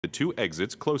the 2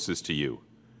 exits closest to you.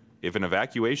 If an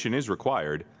evacuation is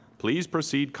required, please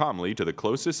proceed calmly to the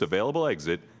closest available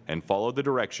exit and follow the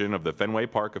direction of the Fenway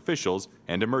Park officials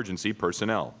and emergency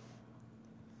personnel.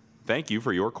 Thank you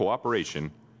for your cooperation.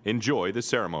 Enjoy the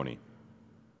ceremony.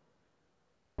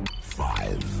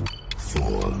 5,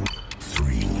 4,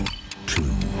 3, 2,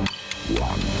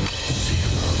 1,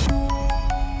 0.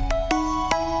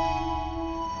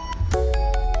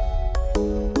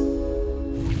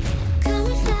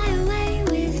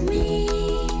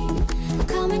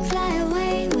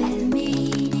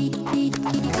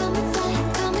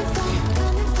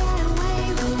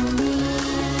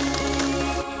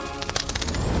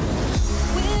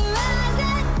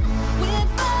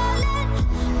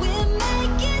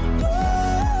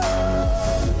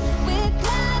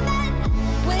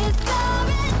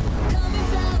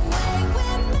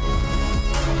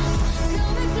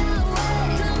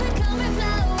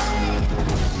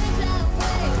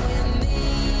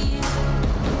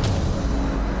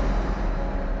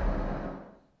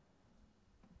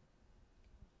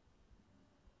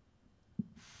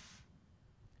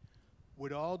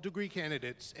 Would all degree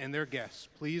candidates and their guests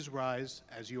please rise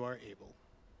as you are able.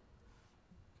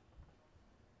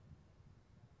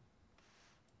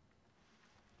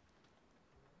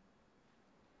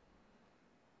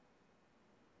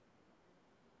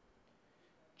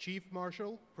 Chief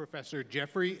Marshal Professor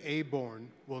Jeffrey A. Bourne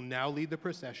will now lead the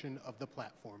procession of the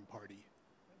platform party.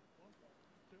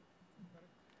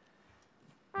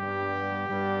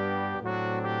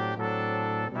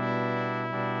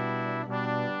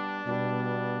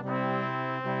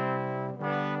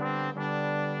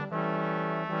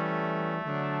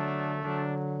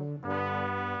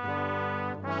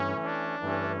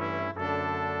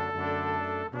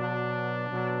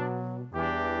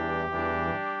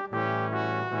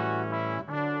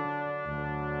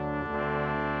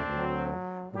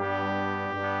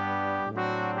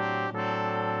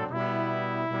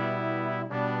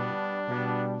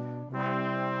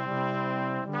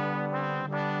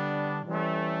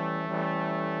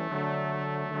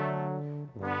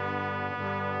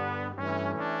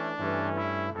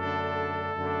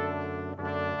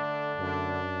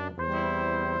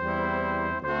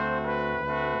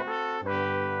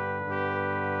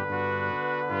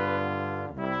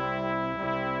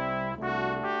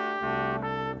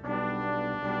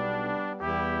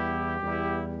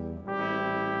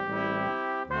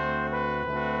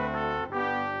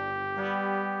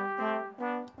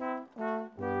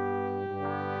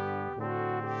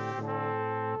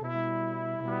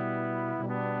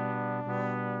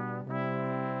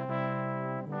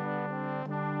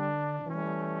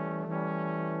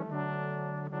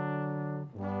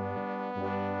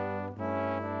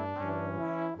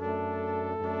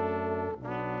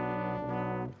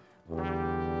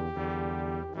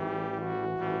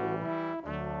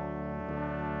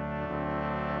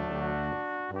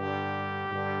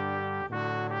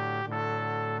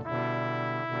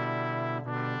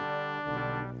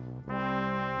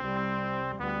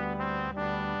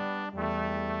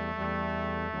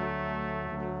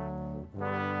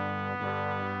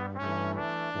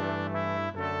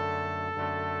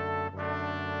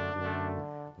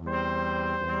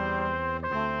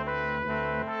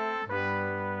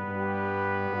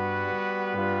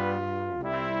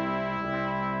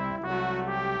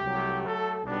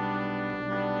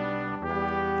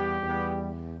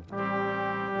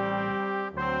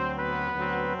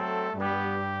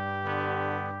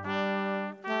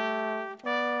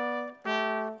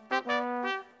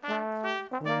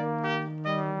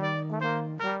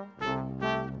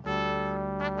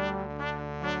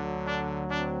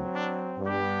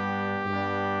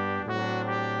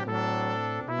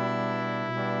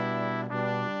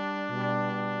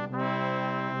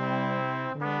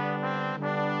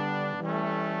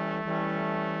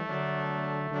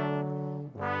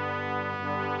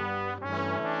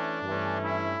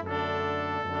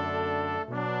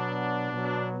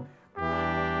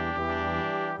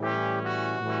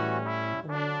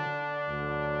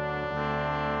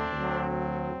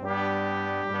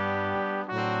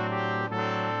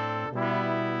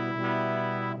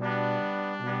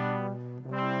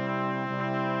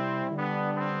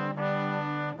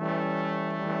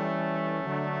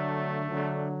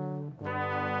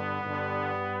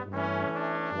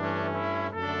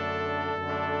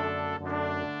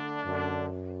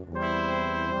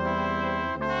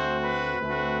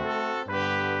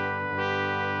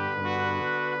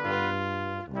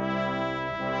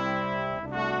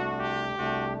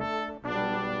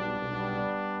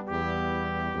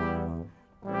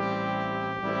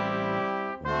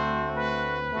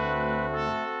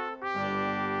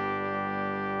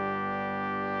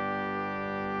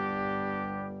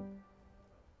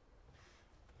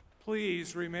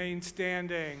 Please remain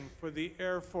standing for the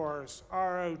Air Force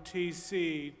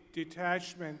ROTC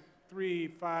Detachment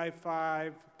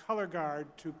 355 Color Guard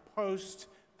to post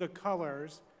the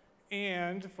colors,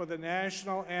 and for the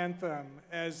national anthem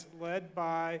as led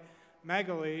by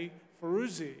Magali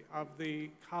Ferruzzi of the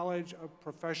College of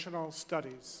Professional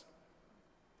Studies.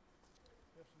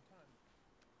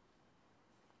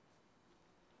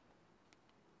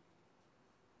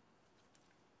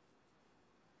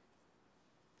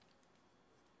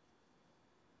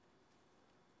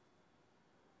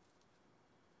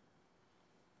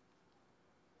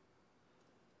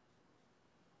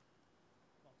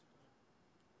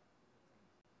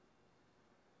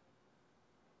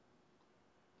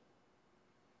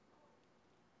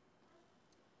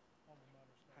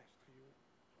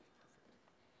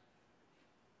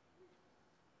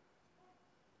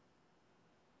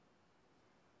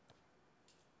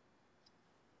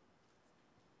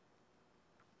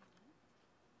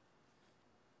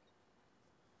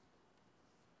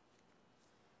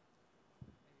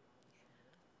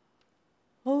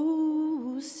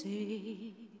 Oh,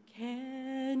 say,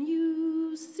 can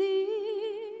you see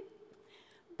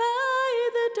by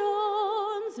the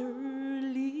dawn's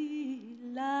early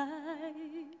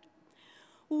light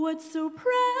what so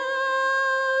proudly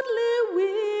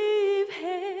we've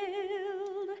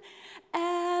hailed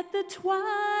at the twilight's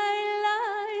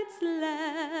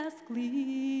last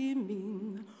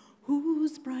gleaming,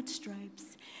 whose broad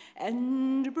stripes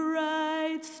and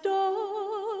bright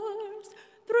stars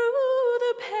through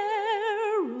the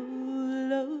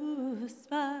perilous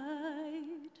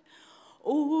fight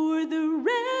o'er the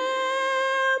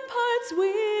ramparts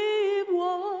we've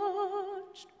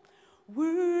watched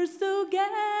were so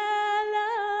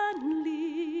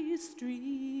gallantly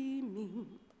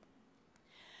streaming,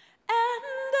 and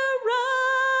the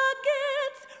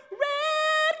rockets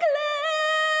red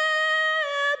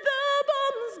glare, the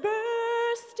bombs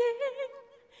bursting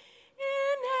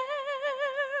in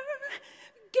air,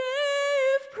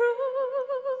 gave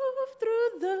proof through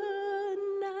the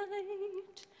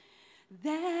night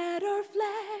that our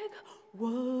flag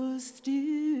was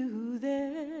still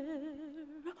there.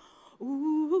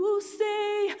 Ooh,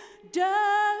 say,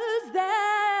 does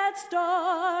that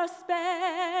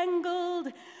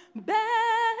star-spangled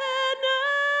banner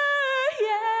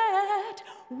yet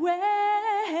wave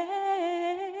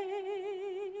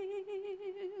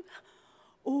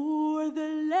o'er the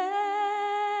land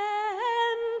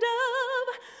of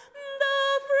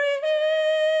the free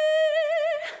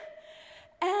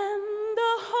and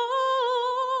the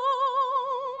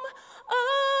home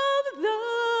of the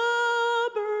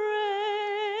brave?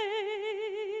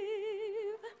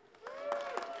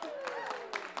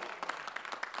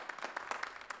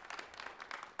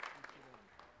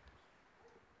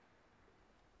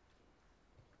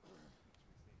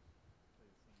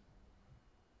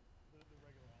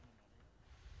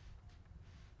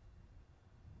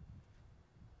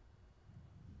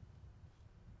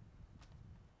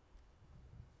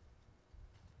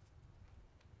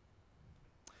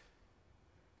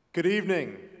 Good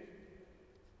evening.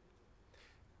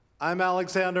 I'm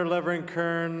Alexander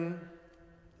Levering-Kern,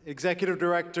 Executive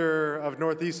Director of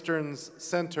Northeastern's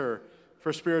Center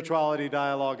for Spirituality,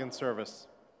 Dialogue, and Service.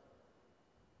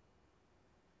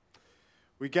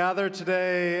 We gather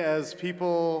today as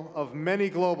people of many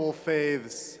global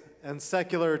faiths and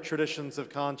secular traditions of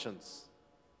conscience.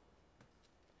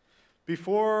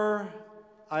 Before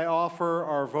I offer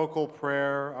our vocal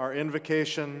prayer, our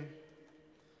invocation,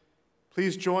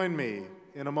 please join me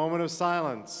in a moment of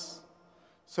silence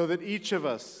so that each of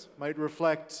us might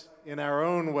reflect in our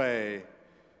own way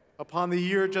upon the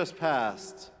year just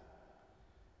past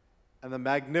and the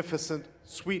magnificent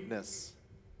sweetness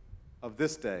of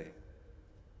this day.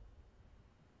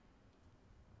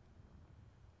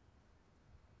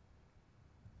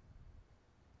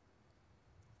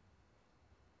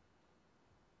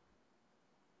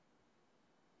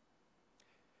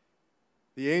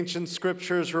 The ancient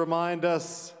scriptures remind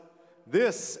us,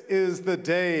 this is the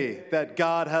day that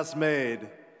God has made.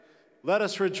 Let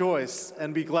us rejoice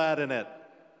and be glad in it.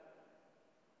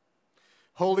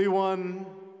 Holy One,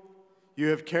 you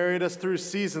have carried us through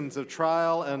seasons of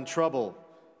trial and trouble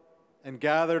and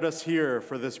gathered us here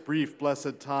for this brief,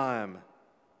 blessed time.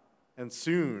 And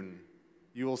soon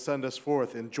you will send us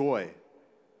forth in joy.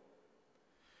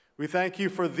 We thank you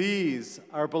for these,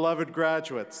 our beloved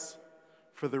graduates,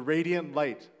 for the radiant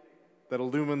light that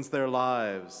illumines their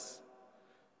lives.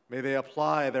 May they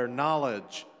apply their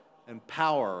knowledge and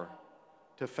power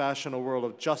to fashion a world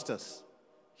of justice,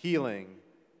 healing,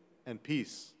 and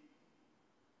peace.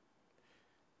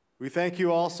 We thank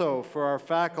you also for our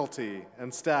faculty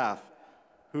and staff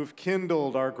who've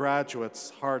kindled our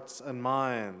graduates' hearts and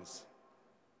minds.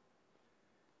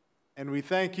 And we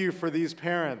thank you for these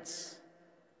parents,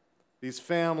 these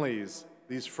families,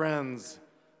 these friends,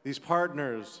 these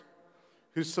partners,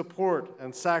 whose support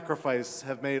and sacrifice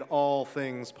have made all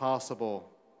things possible.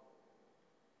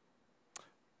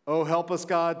 Oh, help us,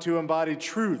 God, to embody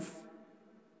truth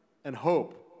and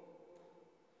hope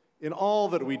in all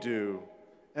that we do,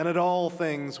 and in all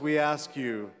things we ask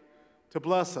you to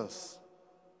bless us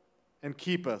and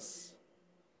keep us,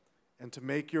 and to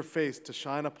make your face to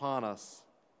shine upon us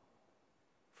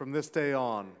from this day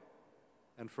on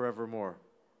and forevermore.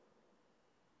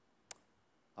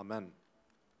 Amen.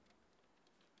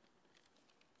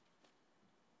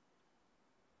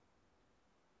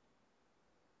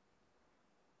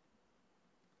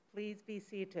 Please be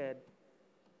seated.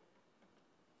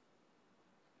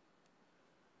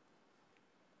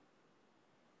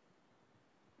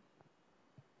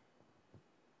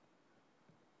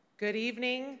 Good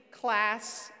evening,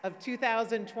 class of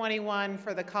 2021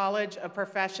 for the College of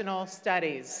Professional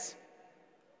Studies.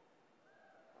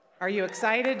 Are you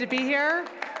excited to be here?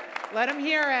 Let them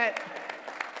hear it.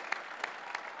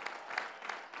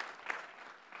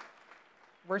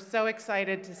 We're so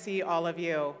excited to see all of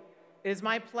you. It is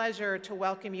my pleasure to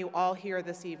welcome you all here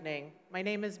this evening. My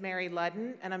name is Mary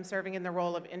Ludden, and I'm serving in the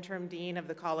role of Interim Dean of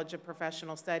the College of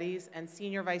Professional Studies and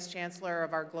Senior Vice Chancellor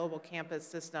of our Global Campus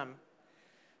System.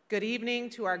 Good evening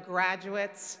to our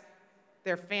graduates,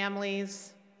 their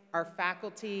families, our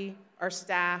faculty, our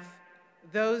staff,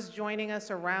 those joining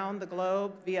us around the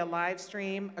globe via live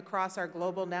stream across our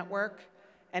global network,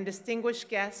 and distinguished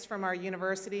guests from our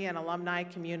university and alumni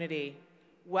community.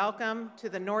 Welcome to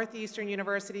the Northeastern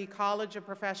University College of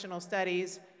Professional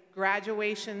Studies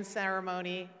graduation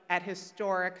ceremony at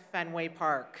historic Fenway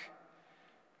Park.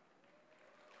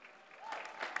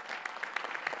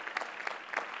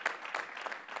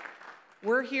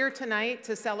 We're here tonight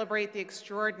to celebrate the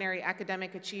extraordinary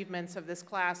academic achievements of this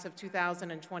class of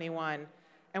 2021,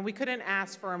 and we couldn't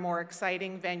ask for a more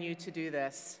exciting venue to do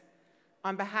this.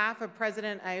 On behalf of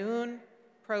President Aoun,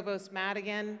 Provost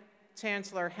Madigan,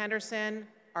 Chancellor Henderson,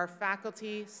 our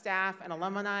faculty, staff, and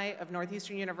alumni of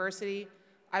Northeastern University,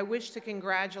 I wish to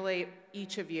congratulate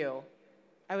each of you.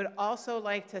 I would also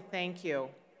like to thank you.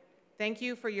 Thank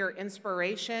you for your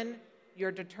inspiration,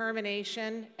 your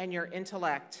determination, and your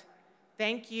intellect.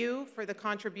 Thank you for the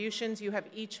contributions you have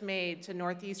each made to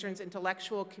Northeastern's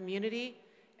intellectual community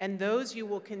and those you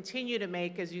will continue to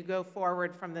make as you go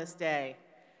forward from this day.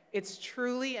 It's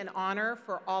truly an honor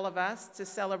for all of us to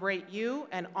celebrate you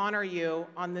and honor you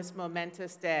on this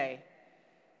momentous day.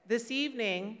 This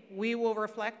evening, we will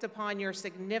reflect upon your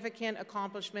significant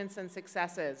accomplishments and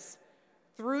successes.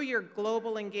 Through your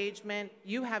global engagement,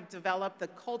 you have developed the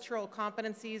cultural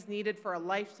competencies needed for a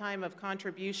lifetime of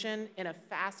contribution in a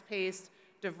fast-paced,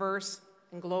 diverse,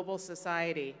 and global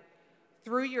society.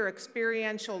 Through your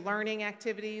experiential learning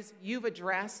activities, you've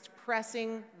addressed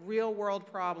pressing real-world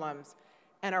problems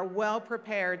and are well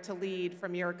prepared to lead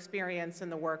from your experience in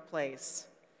the workplace.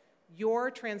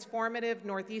 Your transformative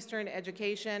Northeastern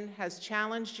education has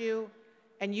challenged you,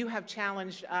 and you have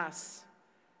challenged us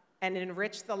and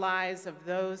enriched the lives of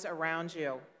those around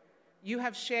you. You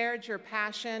have shared your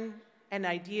passion and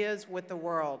ideas with the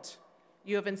world.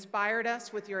 You have inspired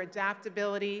us with your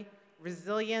adaptability,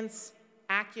 resilience,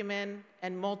 acumen,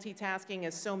 and multitasking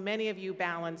as so many of you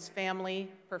balance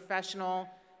family, professional,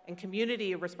 and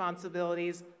community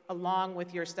responsibilities along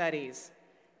with your studies.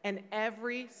 And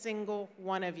every single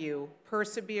one of you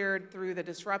persevered through the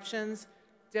disruptions,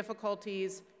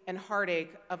 difficulties, and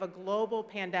heartache of a global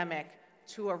pandemic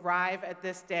to arrive at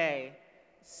this day.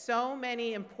 So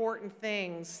many important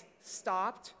things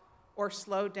stopped or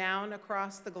slowed down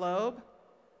across the globe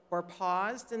or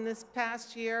paused in this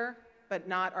past year, but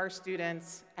not our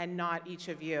students and not each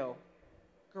of you.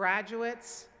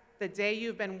 Graduates, the day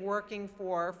you've been working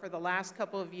for the last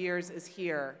couple of years is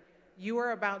here. You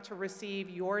are about to receive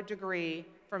your degree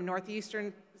from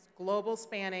Northeastern's global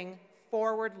spanning,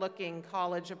 forward-looking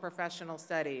College of Professional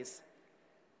Studies.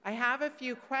 I have a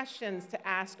few questions to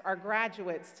ask our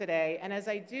graduates today, and as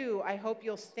I do, I hope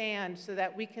you'll stand so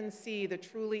that we can see the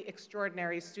truly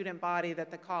extraordinary student body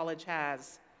that the college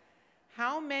has.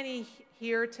 How many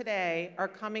here today are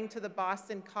coming to the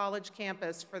Boston College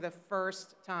campus for the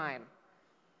first time?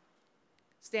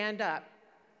 Stand up.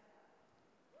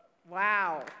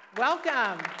 Wow,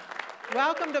 welcome.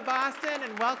 Welcome to Boston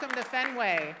and welcome to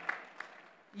Fenway.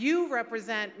 You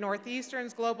represent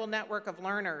Northeastern's global network of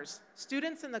learners.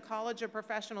 Students in the College of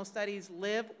Professional Studies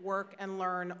live, work, and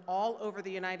learn all over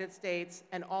the United States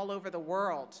and all over the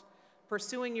world,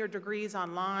 pursuing your degrees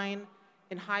online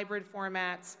in hybrid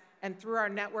formats, and through our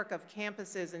network of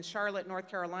campuses in Charlotte, North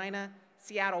Carolina,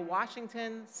 Seattle,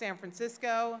 Washington, San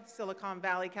Francisco, Silicon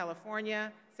Valley,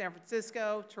 California, San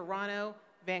Francisco, Toronto,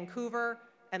 Vancouver,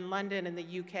 and London in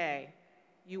the UK.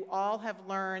 You all have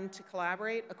learned to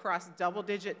collaborate across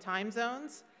double-digit time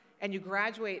zones, and you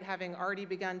graduate having already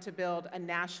begun to build a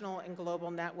national and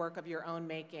global network of your own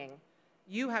making.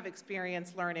 You have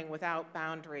experienced learning without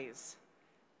boundaries.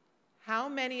 How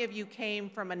many of you came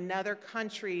from another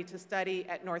country to study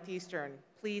at Northeastern?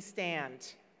 Please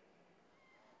stand.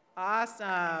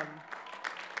 Awesome.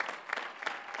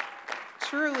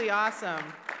 Truly awesome.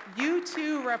 You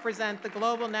too represent the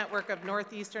global network of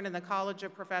Northeastern and the College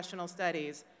of Professional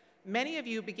Studies. Many of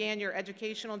you began your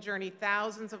educational journey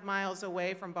thousands of miles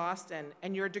away from Boston,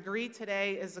 and your degree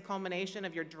today is the culmination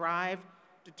of your drive,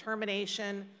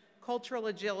 determination, cultural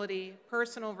agility,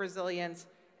 personal resilience,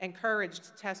 and courage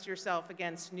to test yourself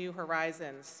against new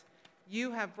horizons.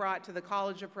 You have brought to the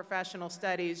College of Professional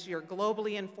Studies your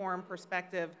globally informed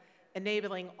perspective,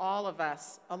 enabling all of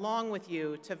us, along with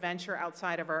you, to venture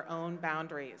outside of our own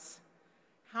boundaries.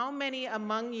 How many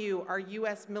among you are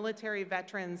U.S. military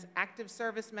veterans, active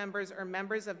service members, or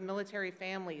members of military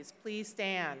families? Please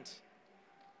stand.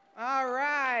 All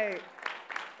right.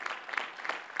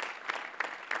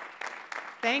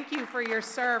 Thank you for your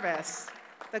service.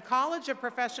 The College of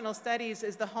Professional Studies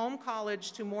is the home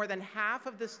college to more than half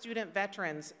of the student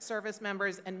veterans, service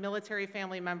members, and military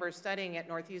family members studying at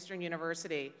Northeastern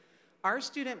University. Our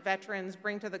student veterans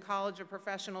bring to the College of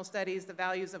Professional Studies the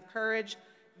values of courage,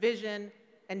 vision,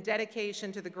 and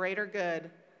dedication to the greater good,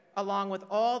 along with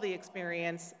all the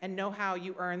experience and know-how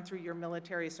you earned through your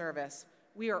military service.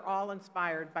 We are all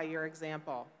inspired by your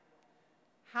example.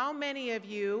 How many of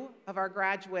you, of our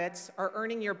graduates, are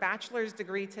earning your bachelor's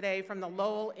degree today from the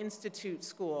Lowell Institute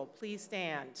School? Please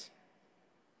stand.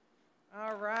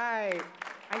 All right,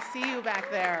 I see you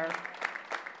back there.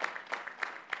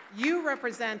 You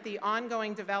represent the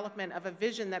ongoing development of a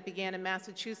vision that began in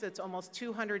Massachusetts almost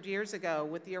 200 years ago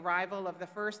with the arrival of the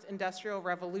first industrial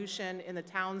revolution in the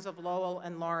towns of Lowell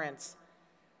and Lawrence.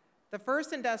 The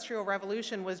first industrial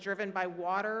revolution was driven by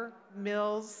water,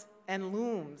 mills, and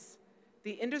looms.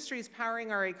 The industries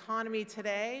powering our economy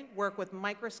today work with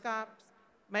microscopes,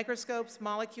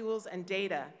 molecules, and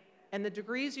data. And the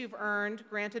degrees you've earned,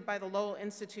 granted by the Lowell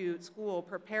Institute School,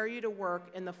 prepare you to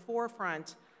work in the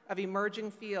forefront of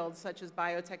emerging fields such as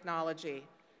biotechnology.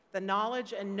 The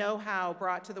knowledge and know-how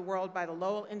brought to the world by the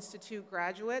Lowell Institute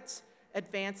graduates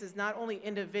advances not only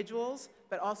individuals,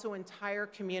 but also entire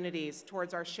communities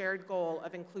towards our shared goal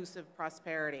of inclusive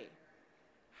prosperity.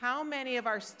 How many of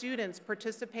our students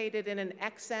participated in an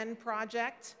XN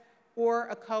project or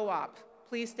a co-op?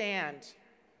 Please stand.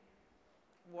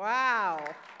 Wow,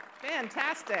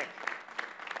 fantastic.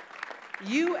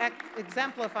 You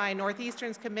exemplify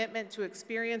Northeastern's commitment to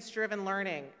experience-driven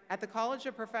learning. At the College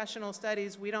of Professional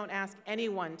Studies, we don't ask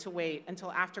anyone to wait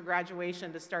until after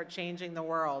graduation to start changing the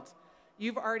world.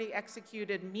 You've already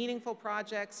executed meaningful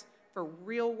projects for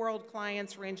real-world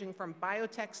clients ranging from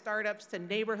biotech startups to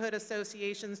neighborhood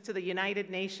associations to the United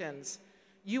Nations.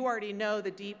 You already know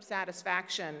the deep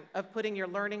satisfaction of putting your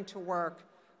learning to work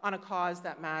on a cause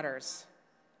that matters.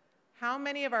 How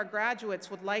many of our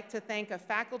graduates would like to thank a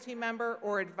faculty member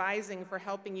or advising for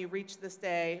helping you reach this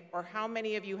day? Or how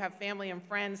many of you have family and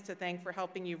friends to thank for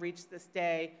helping you reach this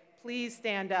day? Please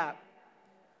stand up.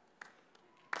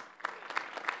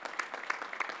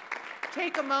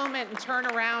 Take a moment and turn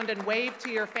around and wave to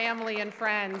your family and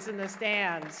friends in the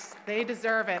stands. They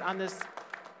deserve it on this.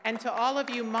 And to all of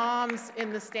you moms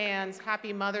in the stands,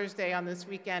 happy Mother's Day on this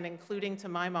weekend, including to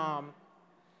my mom.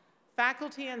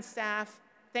 Faculty and staff,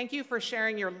 thank you for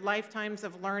sharing your lifetimes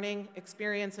of learning,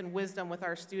 experience, and wisdom with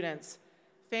our students.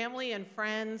 Family and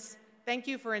friends, thank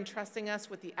you for entrusting us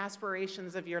with the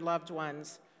aspirations of your loved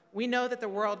ones. We know that the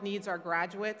world needs our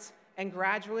graduates, and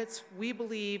graduates, we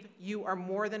believe you are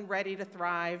more than ready to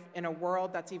thrive in a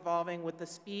world that's evolving with the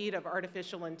speed of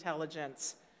artificial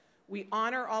intelligence. We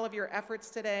honor all of your efforts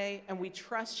today, and we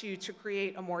trust you to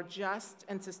create a more just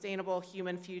and sustainable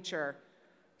human future.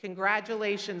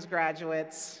 Congratulations,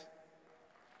 graduates.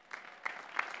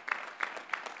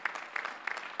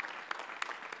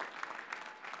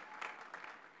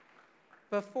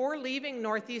 Before leaving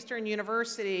Northeastern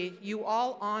University, you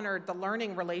all honored the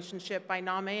learning relationship by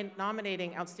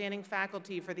nominating outstanding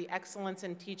faculty for the Excellence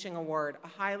in Teaching Award, a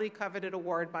highly coveted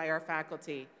award by our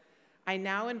faculty. I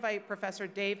now invite Professor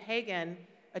Dave Hagan,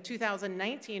 a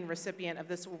 2019 recipient of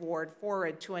this award,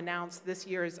 forward to announce this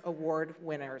year's award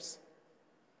winners.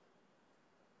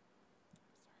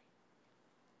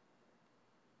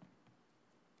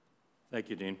 Thank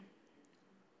you, Dean.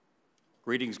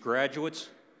 Greetings, graduates,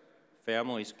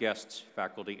 families, guests,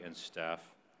 faculty, and staff.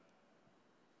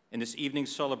 In this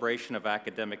evening's celebration of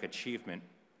academic achievement,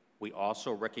 we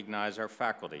also recognize our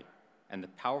faculty and the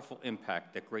powerful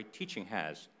impact that great teaching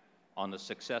has on the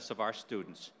success of our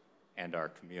students and our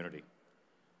community.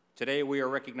 Today, we are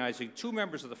recognizing 2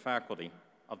 members of the faculty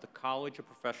of the College of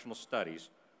Professional Studies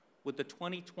with the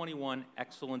 2021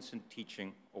 Excellence in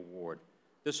Teaching Award.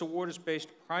 This award is based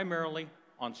primarily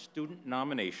on student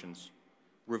nominations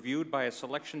reviewed by a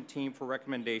selection team for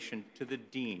recommendation to the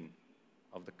Dean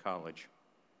of the college.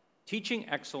 Teaching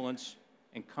excellence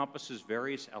encompasses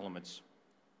various elements,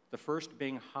 the first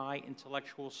being high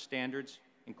intellectual standards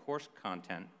in course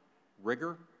content,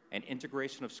 rigor, and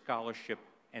integration of scholarship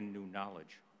and new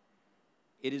knowledge.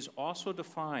 It is also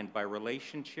defined by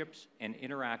relationships and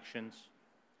interactions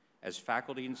as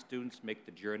faculty and students make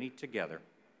the journey together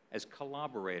as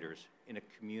collaborators in a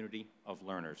community of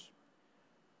learners.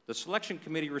 The selection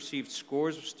committee received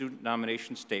scores of student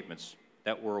nomination statements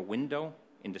that were a window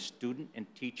into student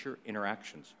and teacher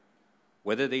interactions,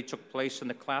 whether they took place in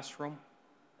the classroom,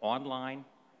 online,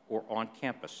 or on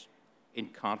campus, in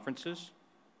conferences,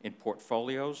 in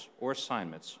portfolios or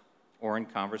assignments, or in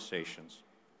conversations.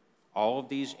 All of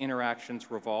these interactions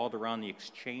revolved around the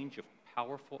exchange of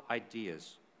powerful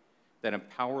ideas that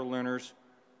empower learners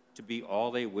to be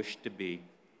all they wish to be.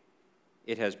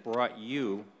 It has brought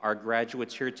you, our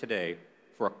graduates, here today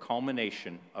for a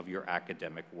culmination of your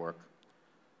academic work.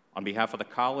 On behalf of the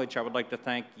college, I would like to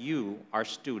thank you, our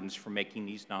students, for making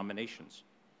these nominations.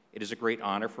 It is a great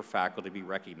honor for faculty to be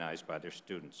recognized by their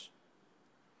students.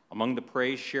 Among the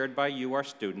praise shared by you, our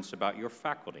students, about your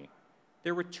faculty,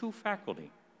 there were 2 faculty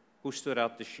who stood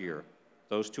out this year.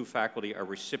 Those 2 faculty are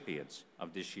recipients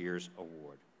of this year's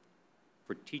award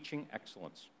for teaching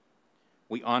excellence.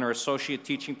 We honor Associate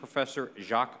Teaching Professor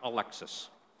Jacques Alexis.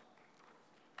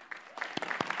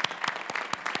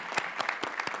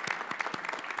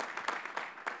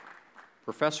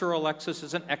 Professor Alexis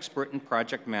is an expert in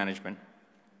project management.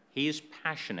 He is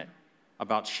passionate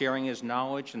about sharing his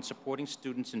knowledge and supporting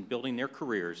students in building their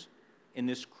careers in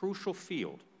this crucial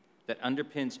field that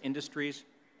underpins industries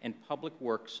and public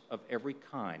works of every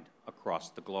kind across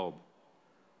the globe.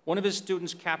 One of his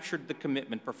students captured the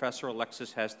commitment Professor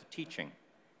Alexis has to teaching.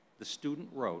 The student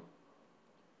wrote,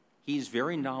 "He is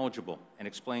very knowledgeable and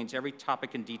explains every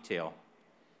topic in detail.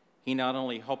 He not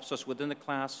only helps us within the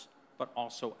class, but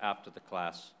also after the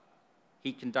class.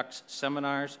 He conducts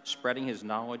seminars, spreading his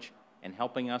knowledge and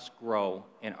helping us grow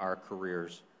in our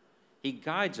careers. He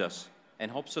guides us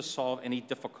and helps us solve any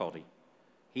difficulty.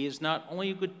 He is not only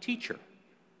a good teacher,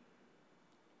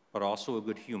 but also a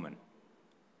good human.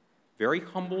 Very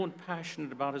humble and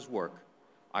passionate about his work,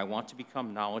 I want to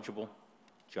become knowledgeable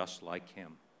just like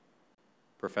him."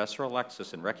 Professor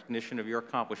Alexis, in recognition of your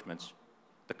accomplishments,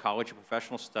 the College of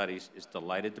Professional Studies is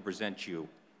delighted to present you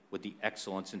with the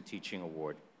Excellence in Teaching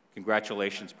Award.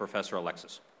 Congratulations, Professor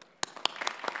Alexis.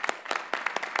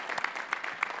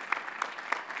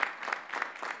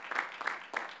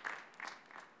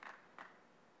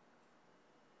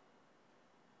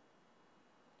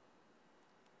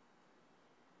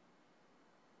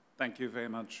 Thank you very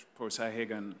much, Professor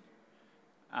Hagan.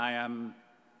 I am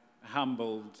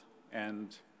humbled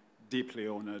and deeply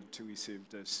honored to receive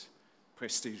this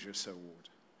prestigious award.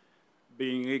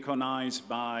 Being recognized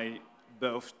by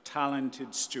both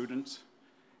talented students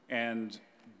and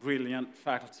brilliant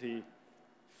faculty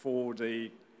for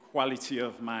the quality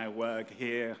of my work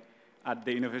here at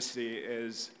the university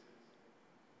is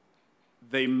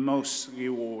the most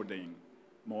rewarding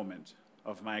moment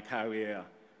of my career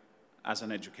as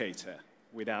an educator,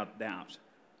 without doubt.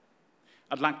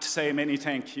 I'd like to say many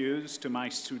thank yous to my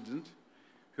student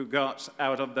who got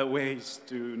out of their ways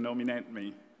to nominate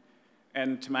me,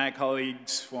 and to my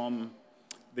colleagues from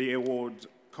the award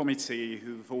committee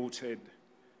who voted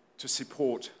to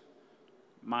support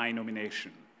my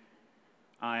nomination.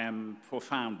 I am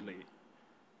profoundly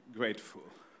grateful.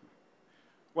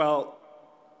 Well,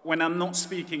 when I'm not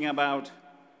speaking about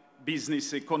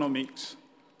business economics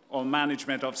or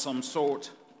management of some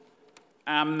sort,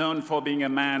 I'm known for being a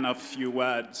man of few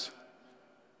words.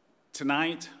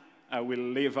 Tonight, I will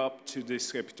live up to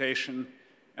this reputation,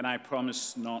 and I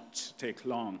promise not to take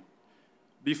long.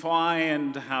 Before I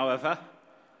end, however,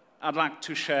 I'd like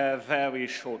to share a very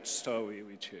short story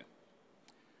with you.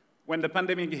 When the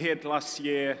pandemic hit last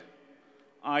year,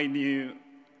 I knew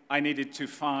I needed to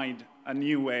find a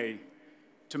new way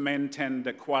to maintain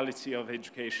the quality of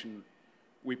education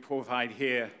we provide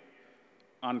here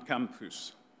on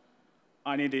campus.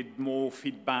 I needed more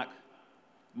feedback,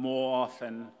 more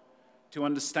often, to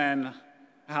understand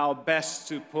how best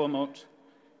to promote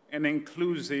an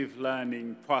inclusive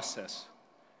learning process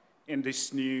in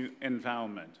this new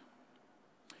environment.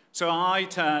 So I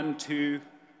turn to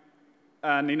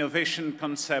an innovation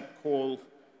concept called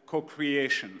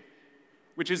co-creation,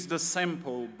 which is the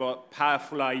simple but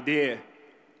powerful idea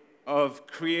of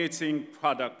creating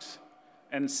products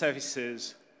and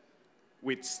services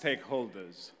with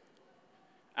stakeholders.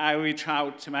 I reach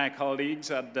out to my colleagues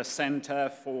at the Center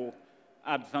for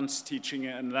Advanced Teaching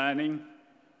and Learning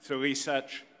through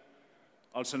research,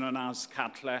 also known as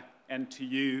CATLA, and to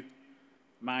you,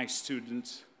 my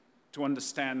students, to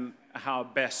understand how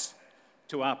best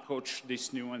to approach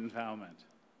this new environment.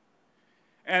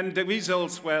 And the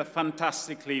results were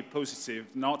fantastically positive,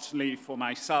 not only for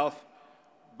myself,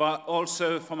 but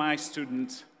also for my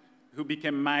students who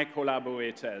became my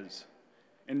collaborators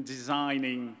in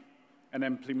designing and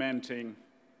implementing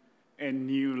a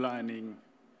new learning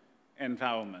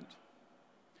environment.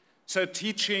 So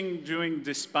teaching during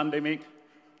this pandemic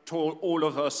taught all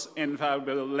of us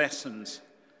invaluable lessons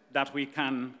that we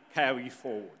can carry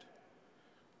forward.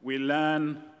 We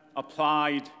learned,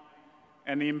 applied,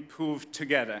 and improved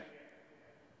together.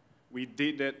 We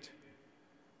did it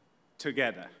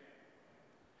together.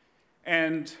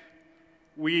 And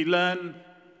we learned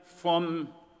from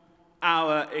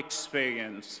our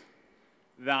experience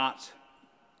that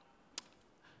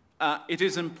it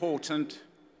is important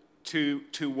to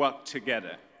work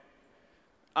together.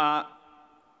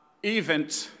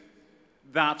 Events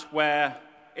that were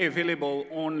available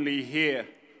only here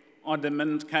on the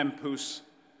main campus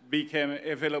became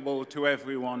available to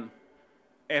everyone,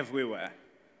 everywhere.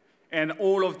 And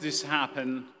all of this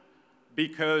happened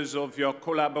because of your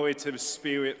collaborative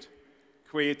spirit,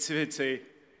 creativity,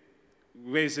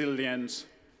 resilience,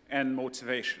 and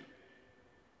motivation.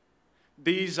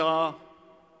 These are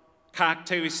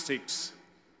characteristics,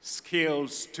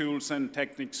 skills, tools, and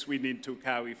techniques we need to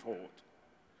carry forward.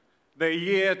 The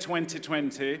year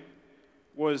 2020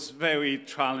 was very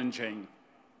challenging,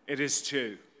 it is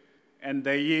true, and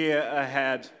the year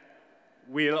ahead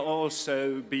will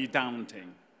also be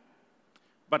daunting.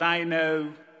 But I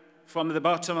know from the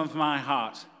bottom of my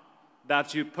heart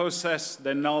that you possess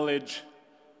the knowledge,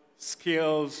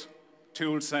 skills,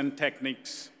 tools, and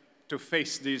techniques to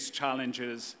face these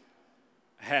challenges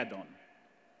head-on.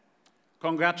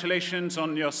 Congratulations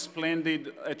on your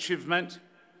splendid achievement,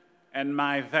 and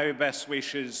my very best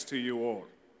wishes to you all.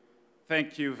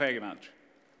 Thank you very much.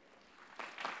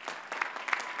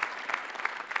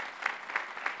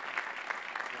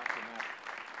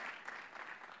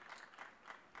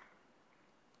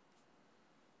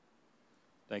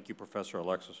 Thank you, Professor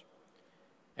Alexis.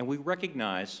 And we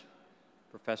recognize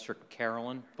Professor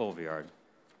Carolyn Boviard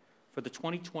for the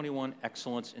 2021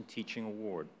 Excellence in Teaching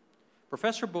Award.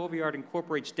 Professor Boviard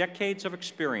incorporates decades of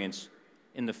experience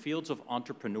in the fields of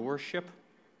entrepreneurship,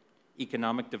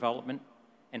 economic development,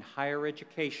 and higher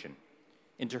education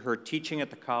into her teaching at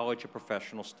the College of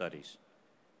Professional Studies.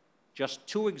 Just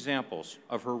two examples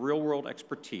of her real-world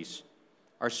expertise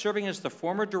are serving as the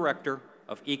former Director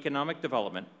of Economic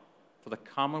Development for the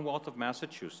Commonwealth of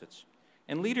Massachusetts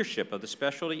and leadership of the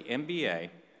specialty MBA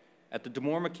at the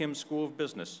DeMoore McKim School of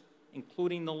Business,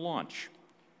 including the launch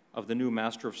of the new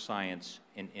Master of Science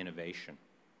in Innovation.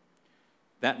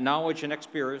 That knowledge and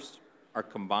experience are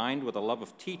combined with a love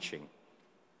of teaching,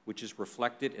 which is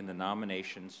reflected in the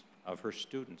nominations of her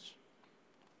students.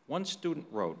 One student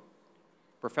wrote,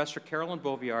 Professor Carolyn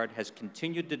Boviard has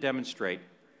continued to demonstrate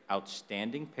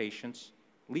outstanding patience,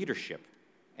 leadership,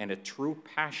 and a true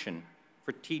passion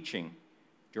for teaching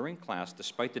during class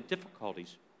despite the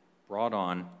difficulties brought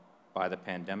on by the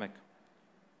pandemic.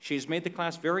 She has made the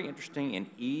class very interesting and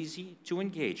easy to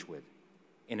engage with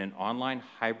in an online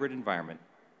hybrid environment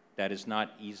that is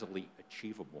not easily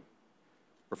achievable.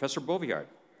 Professor Boviard,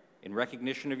 in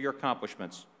recognition of your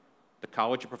accomplishments, the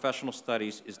College of Professional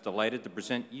Studies is delighted to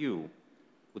present you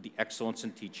with the Excellence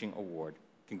in Teaching Award.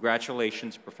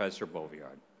 Congratulations, Professor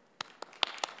Boviard.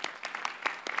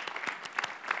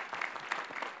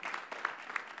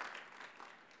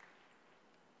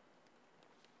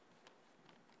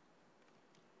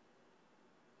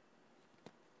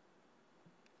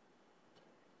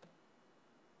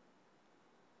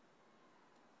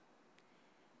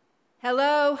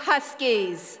 Hello,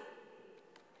 Huskies.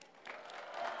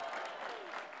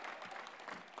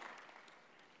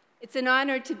 It's an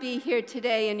honor to be here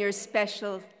today on your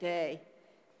special day.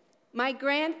 My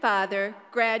grandfather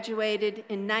graduated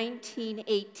in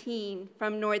 1918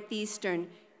 from Northeastern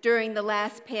during the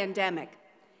last pandemic.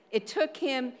 It took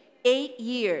him 8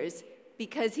 years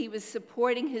because he was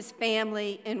supporting his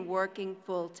family and working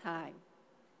full-time.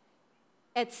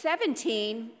 At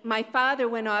 17, my father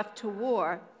went off to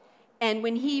war, And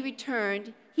when he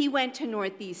returned, he went to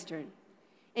Northeastern.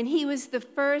 And he was the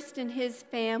first in his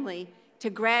family to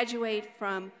graduate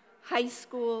from high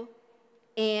school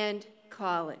and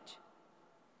college.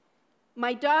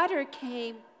 My daughter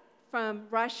came from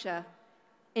Russia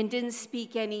and didn't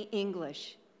speak any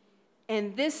English.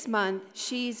 And this month,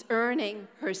 she's earning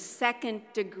her second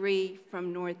degree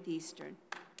from Northeastern.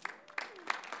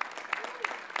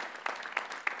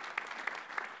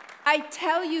 I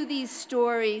tell you these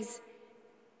stories,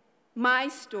 my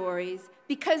stories,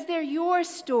 because they're your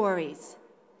stories.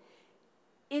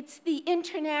 It's the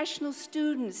international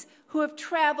students who have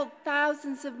traveled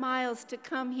thousands of miles to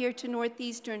come here to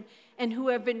Northeastern and who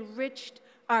have enriched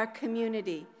our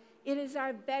community. It is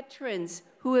our veterans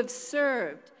who have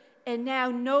served and now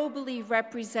nobly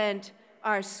represent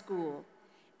our school.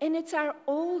 And it's our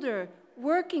older,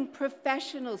 working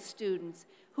professional students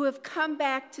who have come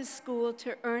back to school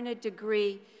to earn a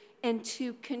degree and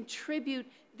to contribute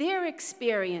their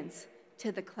experience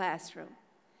to the classroom.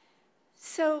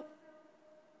 So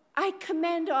I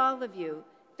commend all of you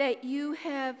that you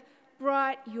have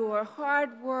brought your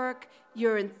hard work,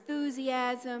 your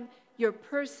enthusiasm, your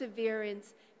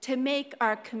perseverance to make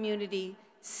our community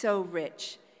so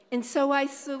rich. And so I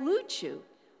salute you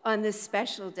on this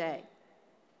special day.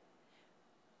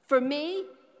 For me,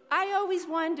 I always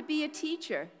wanted to be a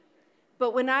teacher,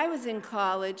 but when I was in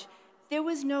college, there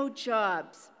was no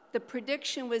jobs. The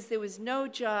prediction was there was no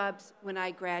jobs when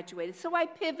I graduated, so I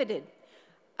pivoted.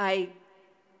 I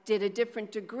did a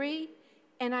different degree,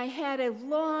 and I had a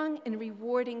long and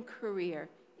rewarding career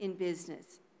in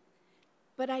business.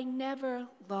 But I never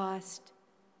lost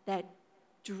that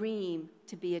dream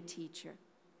to be a teacher.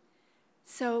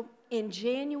 So in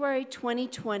January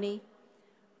 2020,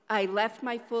 I left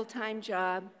my full-time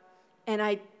job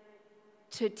and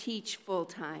to teach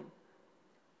full-time.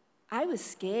 I was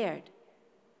scared.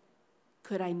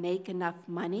 Could I make enough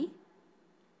money?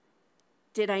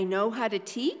 Did I know how to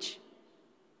teach?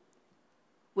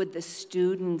 Would the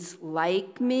students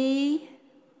like me?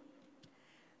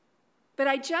 But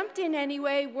I jumped in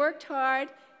anyway, worked hard.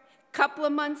 A couple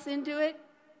of months into it,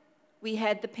 we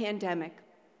had the pandemic.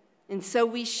 And so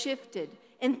we shifted.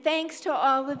 And thanks to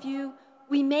all of you,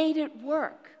 we made it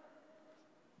work.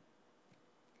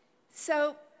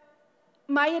 So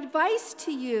my advice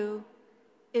to you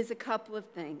is a couple of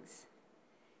things.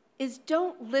 Is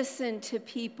don't listen to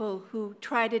people who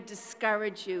try to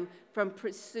discourage you from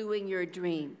pursuing your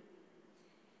dream.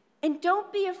 And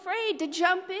don't be afraid to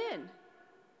jump in.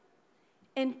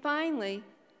 And finally,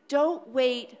 don't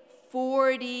wait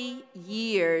 40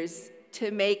 years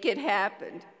to make it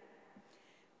happen.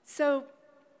 So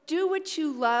do what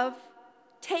you love,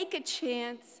 take a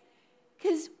chance,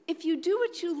 because if you do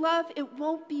what you love, it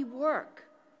won't be work,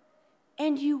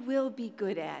 and you will be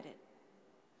good at it.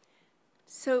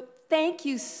 So thank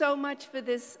you so much for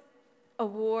this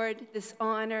award, this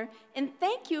honor, and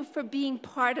thank you for being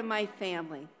part of my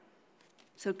family.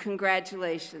 So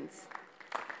congratulations.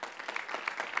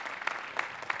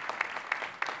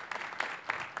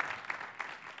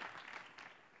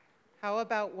 How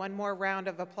about one more round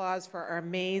of applause for our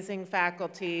amazing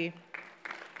faculty?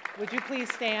 Would you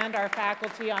please stand, our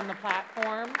faculty on the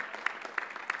platform?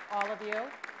 All of you,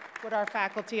 would our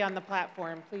faculty on the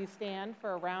platform please stand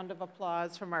for a round of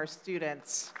applause from our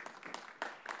students?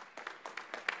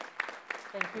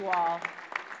 Thank you all.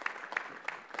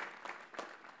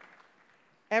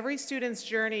 Every student's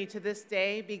journey to this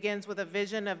day begins with a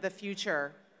vision of the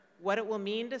future, what it will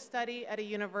mean to study at a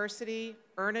university,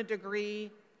 earn a degree,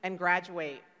 and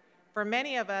graduate. For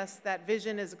many of us, that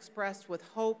vision is expressed with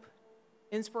hope,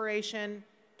 inspiration,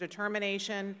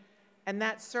 determination, and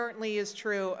that certainly is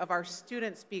true of our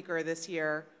student speaker this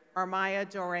year, Armaya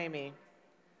Doremi.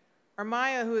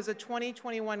 Armaya, who is a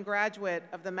 2021 graduate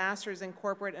of the Master's in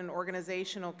Corporate and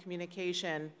Organizational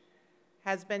Communication,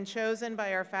 has been chosen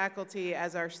by our faculty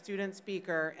as our student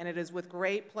speaker, and it is with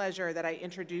great pleasure that I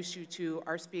introduce you to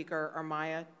our speaker,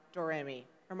 Armaya Doremi.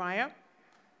 Armaya?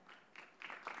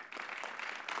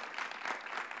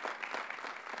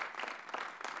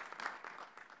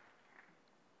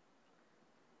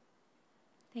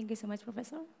 Thank you so much,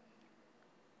 Professor.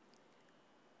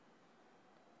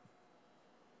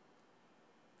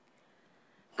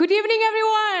 Good evening,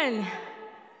 everyone.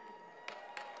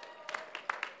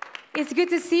 It's good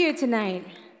to see you tonight.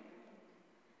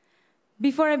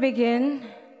 Before I begin,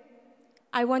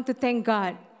 I want to thank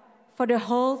God for the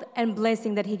health and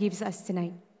blessing that He gives us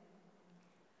tonight.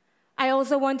 I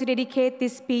also want to dedicate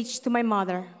this speech to my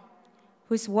mother,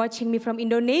 who's watching me from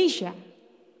Indonesia.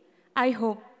 I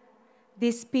hope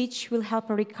this speech will help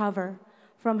her recover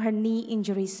from her knee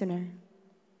injury sooner.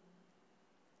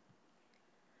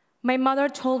 My mother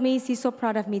told me she's so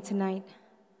proud of me tonight.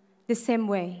 The same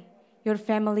way, your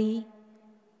family,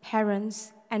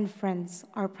 parents, and friends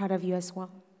are proud of you as well.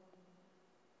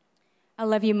 I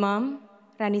love you, Mom.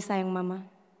 Rani sayang Mama.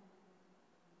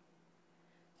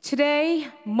 Today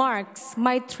marks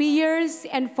my 3 years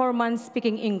and 4 months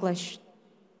speaking English.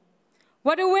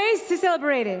 What a ways to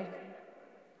celebrate it.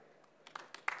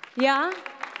 Yeah,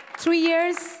 3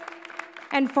 years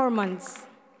and 4 months.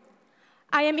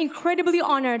 I am incredibly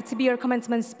honored to be your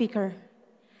commencement speaker.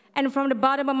 And from the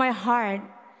bottom of my heart,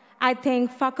 I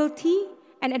thank faculty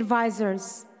and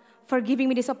advisors for giving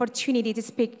me this opportunity to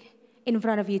speak in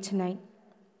front of you tonight.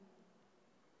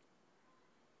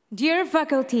 Dear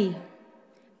faculty,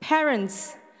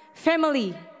 parents,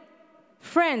 family,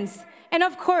 friends, and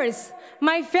of course,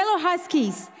 my fellow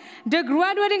Huskies, the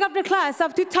graduating of the class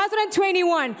of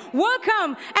 2021,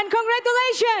 welcome and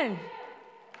congratulations!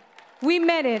 We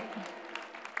made it.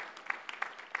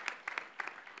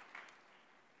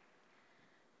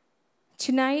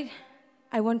 Tonight,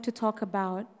 I want to talk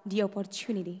about the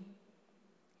opportunity.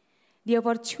 The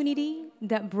opportunity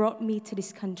that brought me to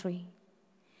this country.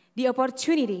 The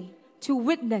opportunity to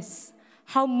witness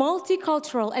how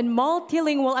multicultural and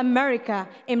multilingual America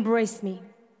embraced me.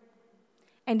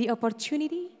 And the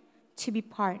opportunity to be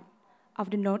part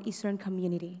of the Northeastern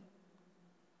community.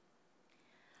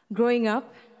 Growing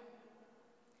up,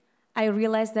 I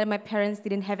realized that my parents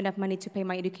didn't have enough money to pay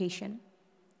my education.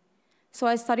 So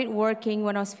I started working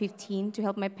when I was 15 to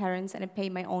help my parents and pay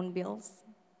my own bills.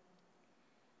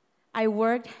 I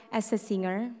worked as a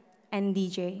singer and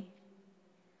DJ,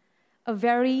 a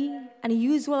very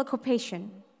unusual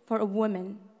occupation for a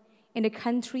woman in a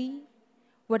country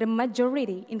where the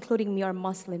majority, including me, are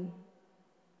Muslim.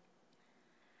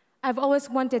 I've always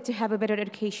wanted to have a better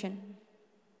education,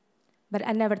 but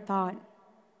I never thought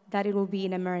that it would be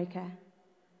in America,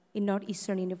 in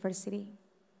Northeastern University.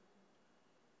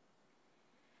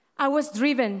 I was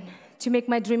driven to make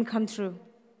my dream come true.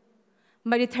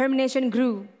 My determination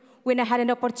grew when I had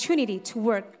an opportunity to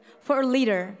work for a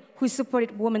leader who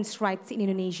supported women's rights in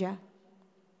Indonesia.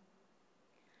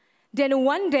 Then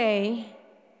one day,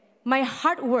 my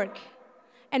hard work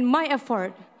and my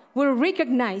effort were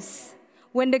recognized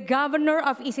when the governor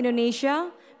of East Indonesia,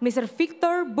 Mr.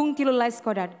 Victor Bungtilulai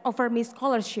Skodat, offered me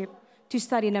scholarship to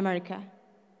study in America.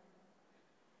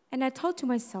 And I thought to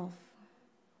myself,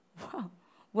 wow,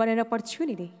 what an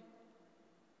opportunity.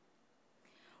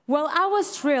 Well, I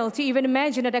was thrilled to even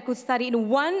imagine that I could study in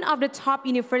one of the top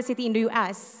universities in the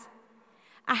US.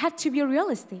 I had to be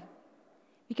realistic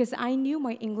because I knew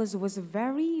my English was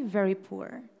very, very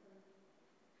poor.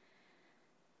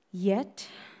 Yet,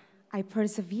 I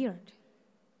persevered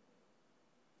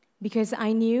because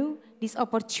I knew this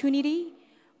opportunity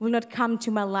will not come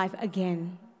to my life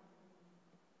again.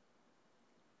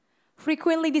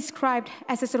 Frequently described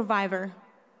as a survivor,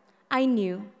 I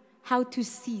knew how to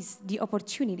seize the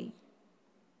opportunity.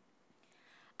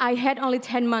 I had only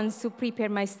 10 months to prepare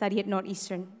my study at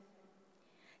Northeastern.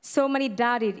 So many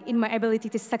doubted in my ability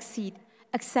to succeed,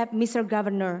 except Mr.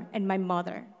 Governor and my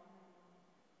mother.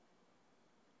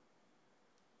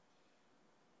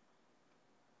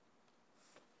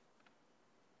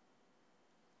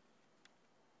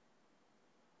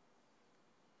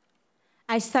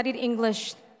 I studied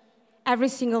English every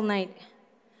single night,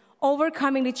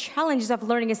 overcoming the challenges of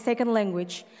learning a second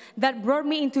language that brought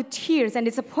me into tears and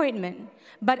disappointment,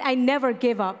 but I never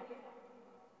gave up.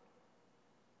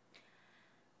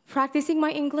 Practicing my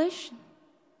English,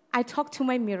 I talked to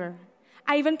my mirror.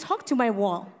 I even talked to my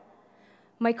wall,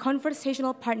 my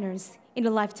conversational partners in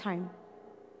a lifetime.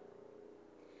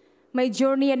 My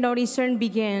journey at Northeastern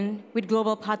began with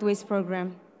Global Pathways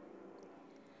program,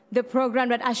 the program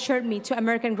that ushered me to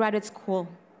American Graduate School.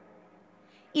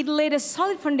 It laid a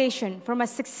solid foundation for my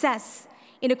success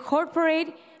in a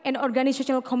corporate and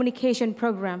organizational communication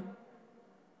program.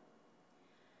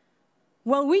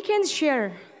 While we can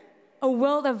share a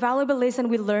wealth of valuable lessons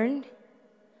we learned,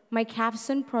 my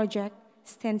capstone project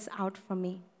stands out for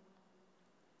me.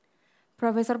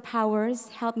 Professor Powers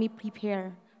helped me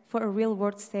prepare for a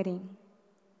real-world setting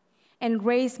and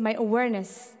raise my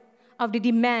awareness of the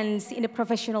demands in the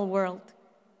professional world.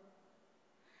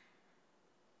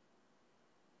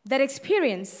 That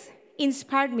experience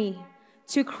inspired me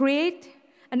to create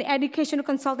an educational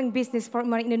consulting business for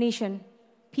my Indonesian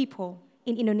people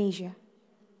in Indonesia.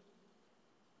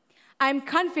 I'm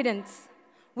confident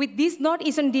with this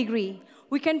Northeastern degree,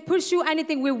 we can pursue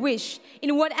anything we wish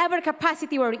in whatever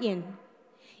capacity we're in.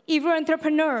 If you're an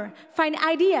entrepreneur, find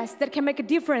ideas that can make a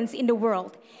difference in the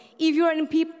world. If you're in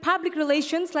public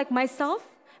relations like myself,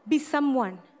 be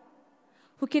someone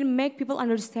who can make people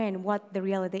understand what the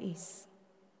reality is.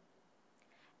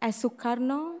 As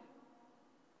Sukarno,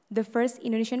 the first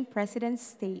Indonesian president,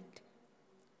 stated,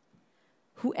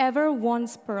 "Whoever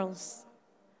wants pearls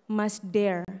must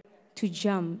dare to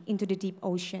jump into the deep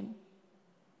ocean."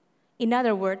 In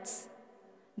other words,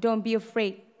 don't be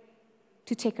afraid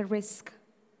to take a risk,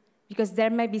 because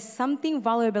there may be something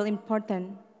valuable,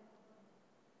 important,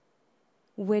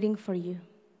 waiting for you.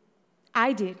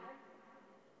 I did.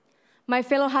 My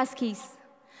fellow Huskies,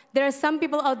 there are some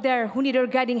people out there who need our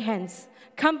guiding hands.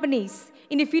 Companies,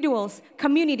 individuals,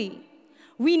 community.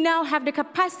 We now have the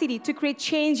capacity to create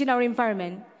change in our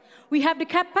environment. We have the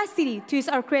capacity to use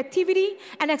our creativity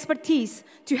and expertise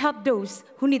to help those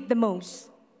who need the most.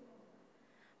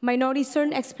 My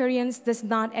Northeastern experience does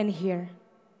not end here.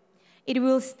 It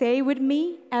will stay with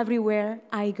me everywhere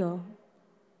I go.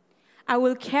 I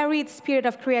will carry its spirit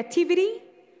of creativity,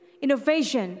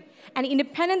 innovation, and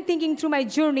independent thinking through my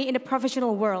journey in the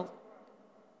professional world.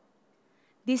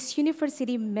 This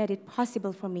university made it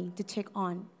possible for me to take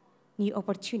on new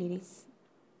opportunities.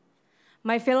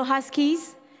 My fellow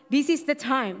Huskies, this is the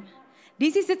time.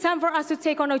 This is the time for us to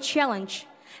take on a challenge.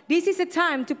 This is the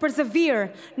time to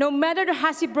persevere, no matter the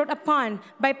hardship brought upon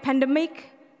by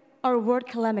pandemic or world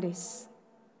calamities.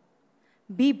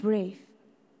 Be brave.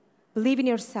 Believe in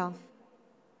yourself.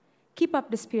 Keep up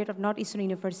the spirit of Northeastern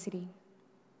University.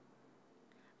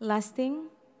 Last thing,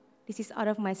 this is out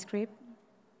of my script.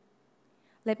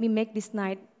 Let me make this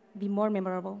night be more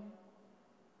memorable.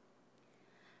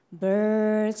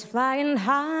 Birds flying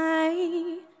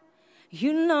high,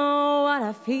 you know what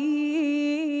I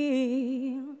feel.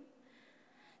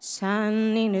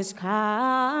 Sun in the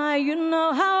sky, you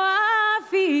know how I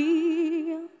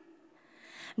feel.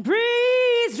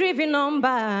 Breeze drifting on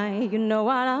by, you know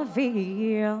what I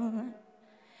feel.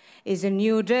 It's a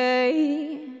new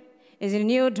day, it's a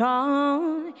new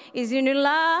dawn, it's a new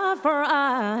love for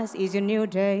us. It's a new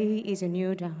day, it's a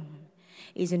new dawn,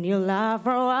 it's a new love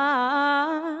for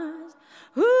us.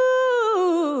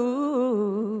 Ooh,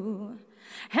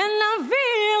 and I'm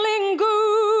feeling good.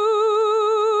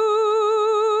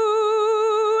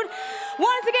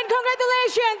 Once again,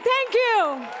 congratulations, thank you.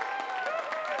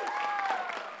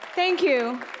 Thank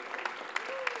you.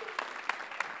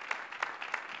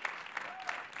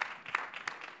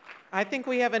 I think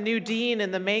we have a new dean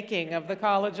in the making of the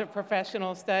College of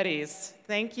Professional Studies.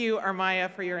 Thank you, Armaya,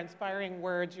 for your inspiring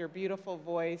words, your beautiful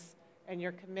voice, and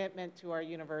your commitment to our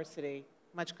university.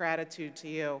 Much gratitude to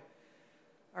you.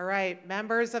 All right,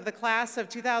 members of the class of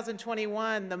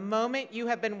 2021, the moment you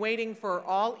have been waiting for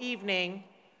all evening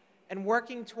and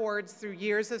working towards through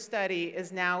years of study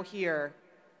is now here.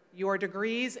 Your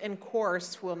degrees and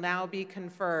course will now be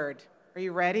conferred. Are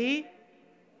you ready?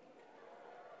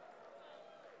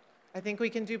 I think we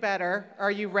can do better.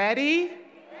 Are you ready?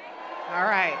 All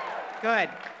right, good.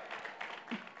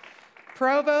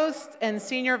 Provost and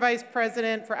Senior Vice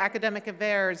President for Academic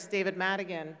Affairs, David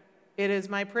Madigan, it is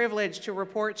my privilege to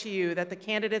report to you that the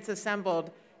candidates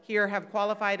assembled here have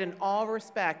qualified in all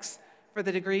respects for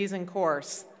the degrees and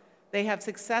course. They have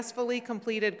successfully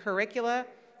completed curricula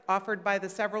offered by the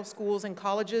several schools and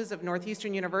colleges of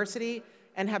Northeastern University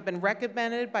and have been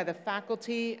recommended by the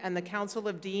faculty and the Council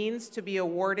of Deans to be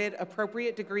awarded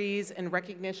appropriate degrees in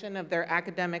recognition of their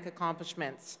academic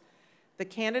accomplishments. The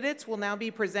candidates will now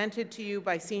be presented to you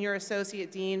by Senior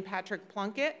Associate Dean Patrick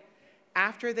Plunkett.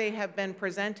 After they have been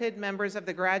presented, members of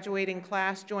the graduating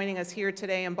class joining us here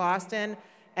today in Boston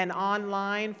and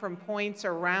online from points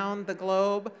around the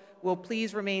globe will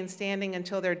please remain standing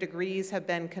until their degrees have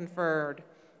been conferred.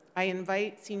 I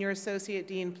invite Senior Associate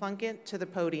Dean Plunkett to the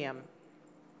podium.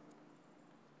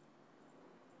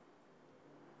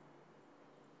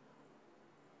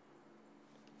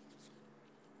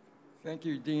 Thank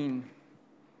you, Dean.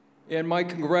 And my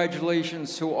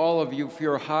congratulations to all of you for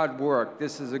your hard work.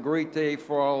 This is a great day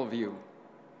for all of you.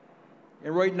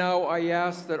 And right now, I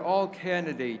ask that all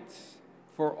candidates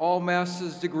for all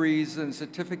master's degrees and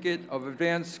certificate of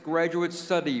advanced graduate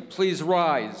study, please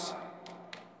rise.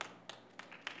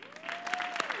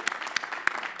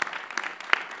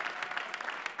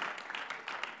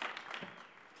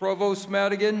 Provost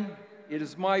Madigan, it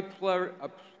is my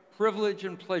privilege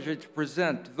and pleasure to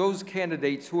present those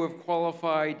candidates who have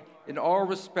qualified in all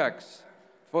respects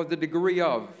for the degree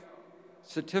of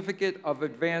Certificate of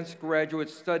Advanced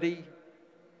Graduate Study,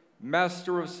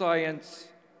 Master of Science,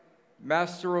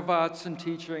 Master of Arts in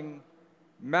Teaching,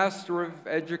 Master of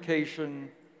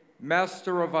Education,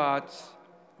 Master of Arts,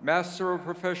 Master of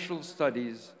Professional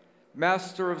Studies,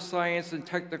 Master of Science and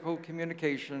Technical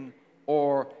Communication,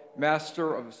 or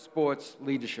Master of Sports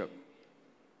Leadership.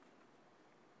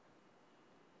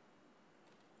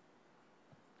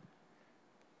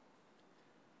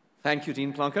 Thank you,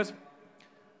 Dean Plunkett.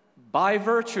 By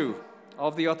virtue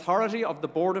of the authority of the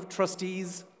Board of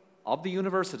Trustees of the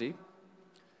University,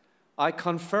 I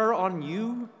confer on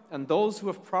you and those who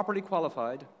have properly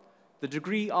qualified the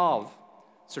degree of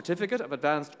Certificate of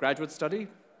Advanced Graduate Study,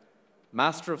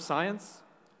 Master of Science,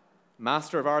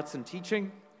 Master of Arts in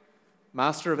Teaching,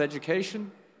 Master of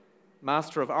Education,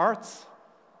 Master of Arts,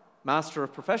 Master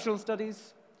of Professional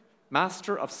Studies,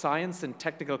 Master of Science in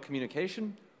Technical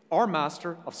Communication, or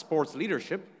Master of Sports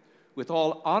Leadership, with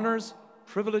all honors,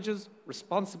 privileges,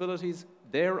 responsibilities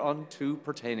thereunto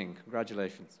pertaining.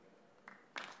 Congratulations.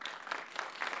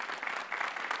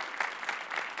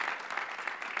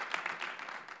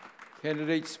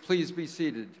 Candidates, please be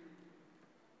seated.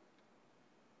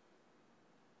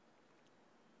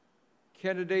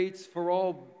 Candidates for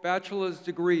all bachelor's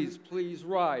degrees, please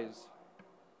rise.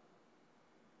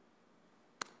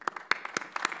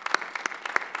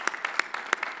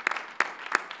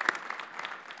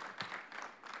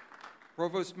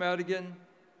 Provost Madigan,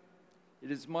 it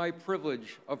is my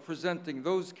privilege of presenting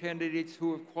those candidates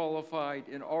who have qualified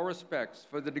in all respects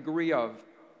for the degree of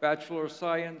Bachelor of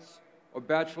Science or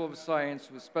Bachelor of Science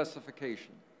with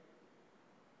specification.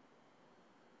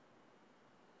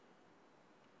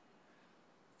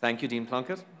 Thank you, Dean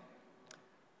Plunkett.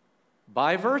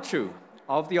 By virtue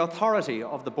of the authority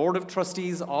of the Board of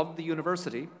Trustees of the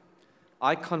University,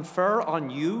 I confer on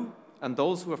you and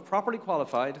those who have properly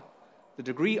qualified the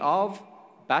degree of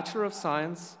Bachelor of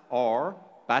Science or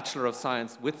Bachelor of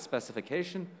Science with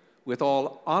specification, with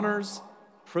all honors,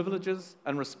 privileges,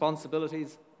 and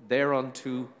responsibilities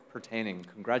thereunto pertaining.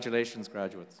 Congratulations,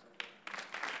 graduates.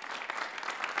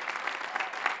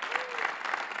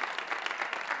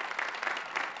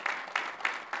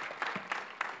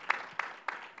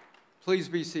 Please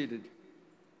be seated.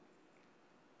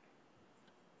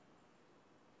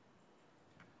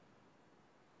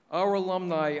 Our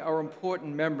alumni are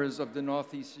important members of the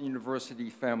Northeastern University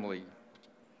family.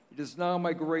 It is now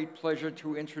my great pleasure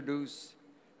to introduce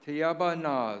Tayaba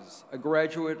Naz, a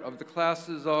graduate of the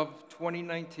classes of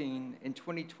 2019 and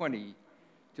 2020,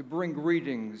 to bring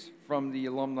greetings from the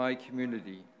alumni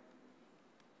community.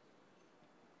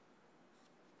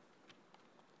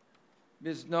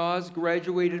 Ms. Naz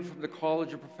graduated from the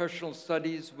College of Professional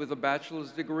Studies with a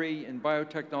bachelor's degree in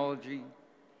biotechnology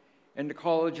and the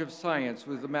College of Science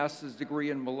with a master's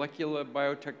degree in molecular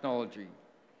biotechnology,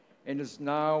 and is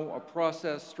now a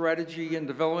process strategy and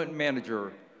development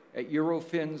manager at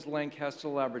Eurofin's Lancaster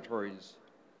Laboratories,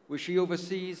 where she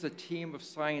oversees a team of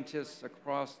scientists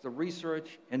across the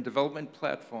research and development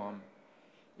platform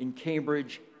in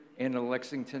Cambridge and in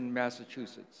Lexington,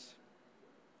 Massachusetts.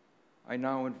 I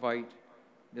now invite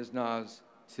Ms. Naz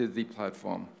to the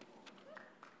platform.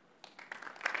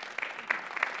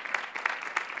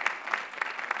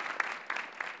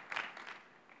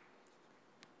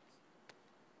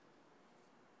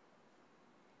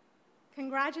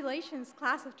 Congratulations,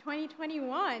 class of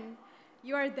 2021.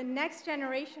 You are the next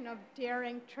generation of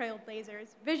daring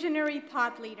trailblazers, visionary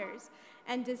thought leaders,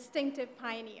 and distinctive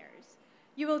pioneers.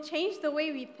 You will change the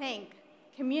way we think,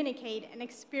 communicate, and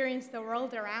experience the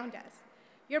world around us.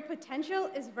 Your potential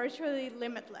is virtually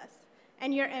limitless,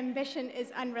 and your ambition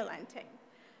is unrelenting.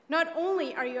 Not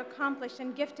only are you accomplished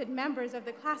and gifted members of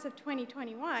the class of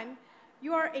 2021,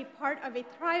 you are a part of a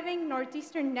thriving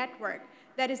Northeastern network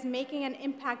that is making an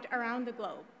impact around the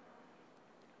globe.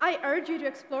 I urge you to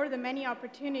explore the many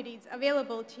opportunities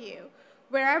available to you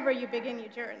wherever you begin your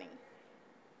journey.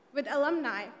 With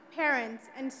alumni, parents,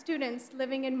 and students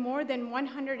living in more than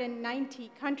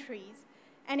 190 countries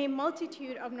and a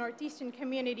multitude of Northeastern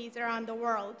communities around the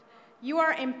world, you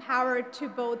are empowered to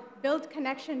both build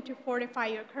connection to fortify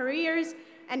your careers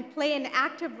and play an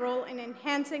active role in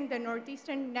enhancing the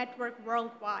Northeastern network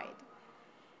worldwide.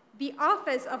 The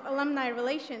Office of Alumni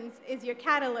Relations is your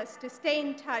catalyst to stay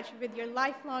in touch with your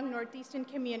lifelong Northeastern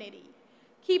community.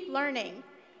 Keep learning,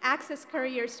 access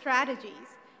career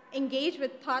strategies, engage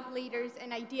with thought leaders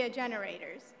and idea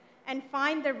generators, and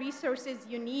find the resources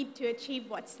you need to achieve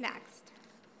what's next.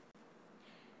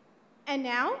 And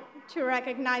now, to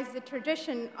recognize the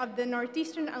tradition of the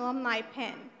Northeastern Alumni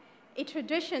Pin, a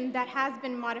tradition that has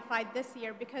been modified this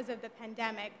year because of the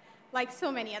pandemic, like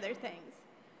so many other things.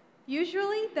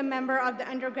 Usually, the member of the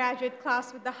undergraduate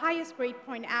class with the highest grade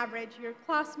point average, your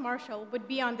class marshal, would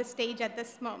be on the stage at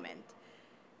this moment.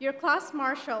 Your class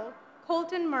marshal,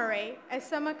 Colton Murray, a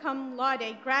summa cum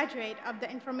laude graduate of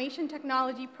the Information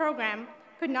Technology program,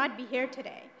 could not be here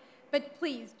today, but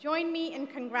please join me in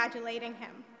congratulating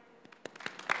him.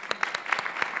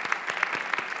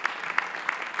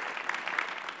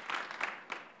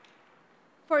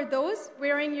 For those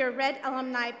wearing your red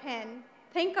alumni pin,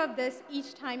 Think of this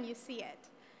each time you see it.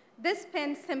 This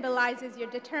pin symbolizes your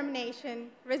determination,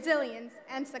 resilience,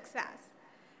 and success,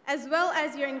 as well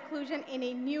as your inclusion in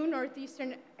a new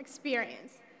Northeastern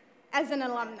experience as an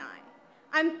alumni.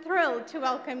 I'm thrilled to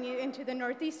welcome you into the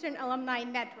Northeastern Alumni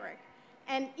Network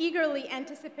and eagerly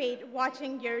anticipate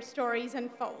watching your stories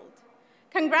unfold.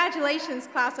 Congratulations,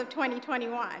 class of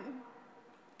 2021.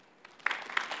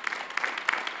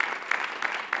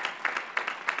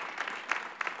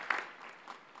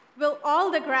 Will all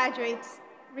the graduates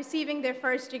receiving their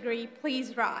first degree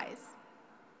please rise?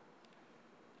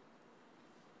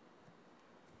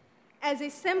 As a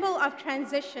symbol of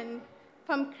transition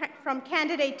from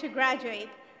candidate to graduate,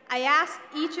 I ask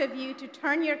each of you to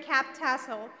turn your cap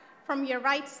tassel from your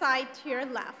right side to your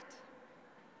left.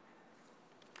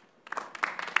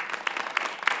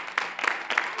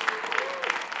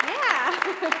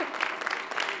 Yeah.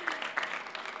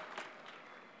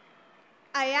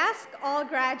 I ask all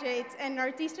graduates and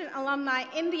Northeastern alumni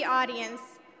in the audience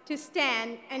to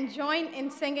stand and join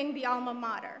in singing the alma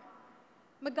mater.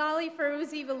 Magali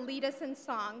Farouzi will lead us in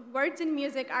song. Words and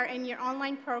music are in your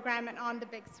online program and on the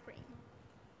big screen.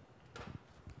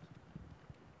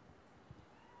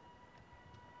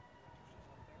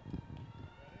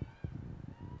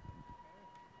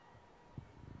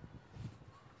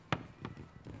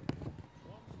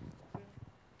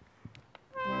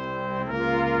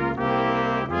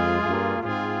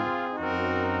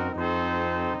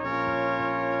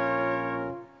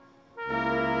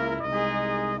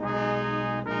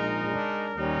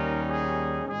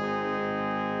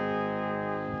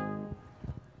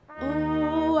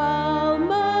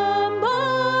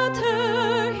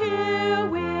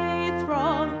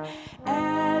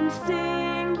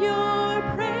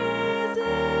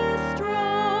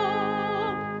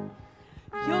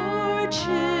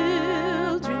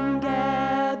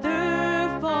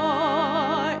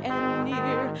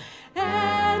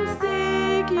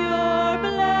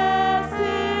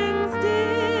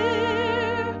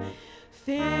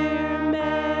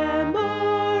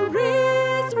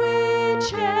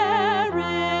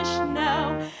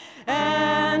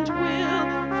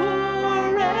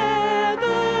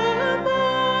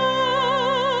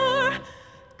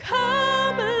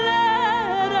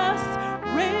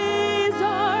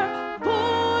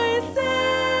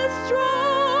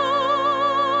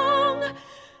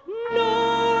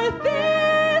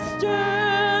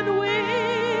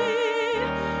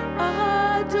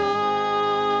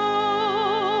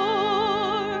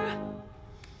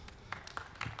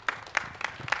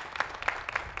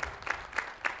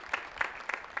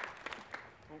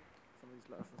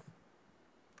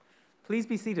 Please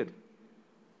be seated.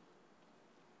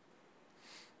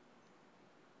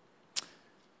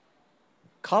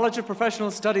 College of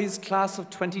Professional Studies, class of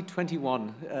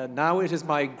 2021. Now it is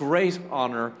my great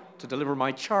honor to deliver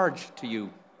my charge to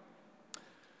you.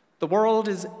 The world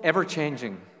is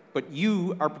ever-changing, but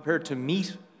you are prepared to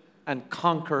meet and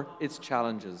conquer its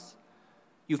challenges.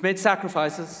 You've made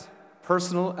sacrifices,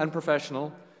 personal and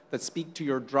professional, that speak to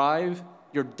your drive,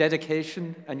 your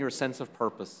dedication, and your sense of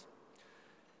purpose.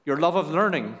 Your love of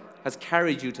learning has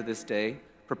carried you to this day,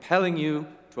 propelling you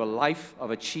to a life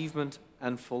of achievement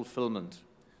and fulfillment.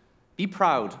 Be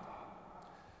proud.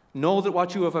 Know that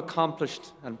what you have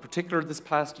accomplished, and in particular this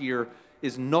past year,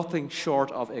 is nothing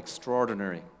short of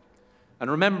extraordinary. And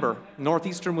remember,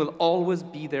 Northeastern will always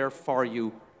be there for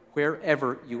you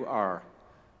wherever you are.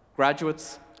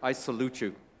 Graduates, I salute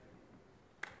you.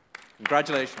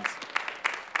 Congratulations.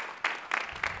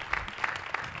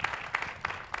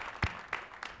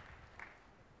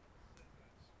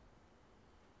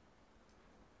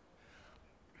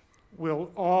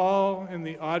 Will all in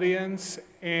the audience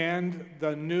and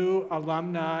the new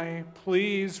alumni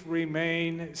please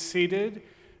remain seated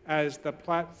as the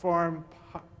platform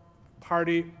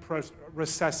party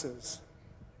recesses.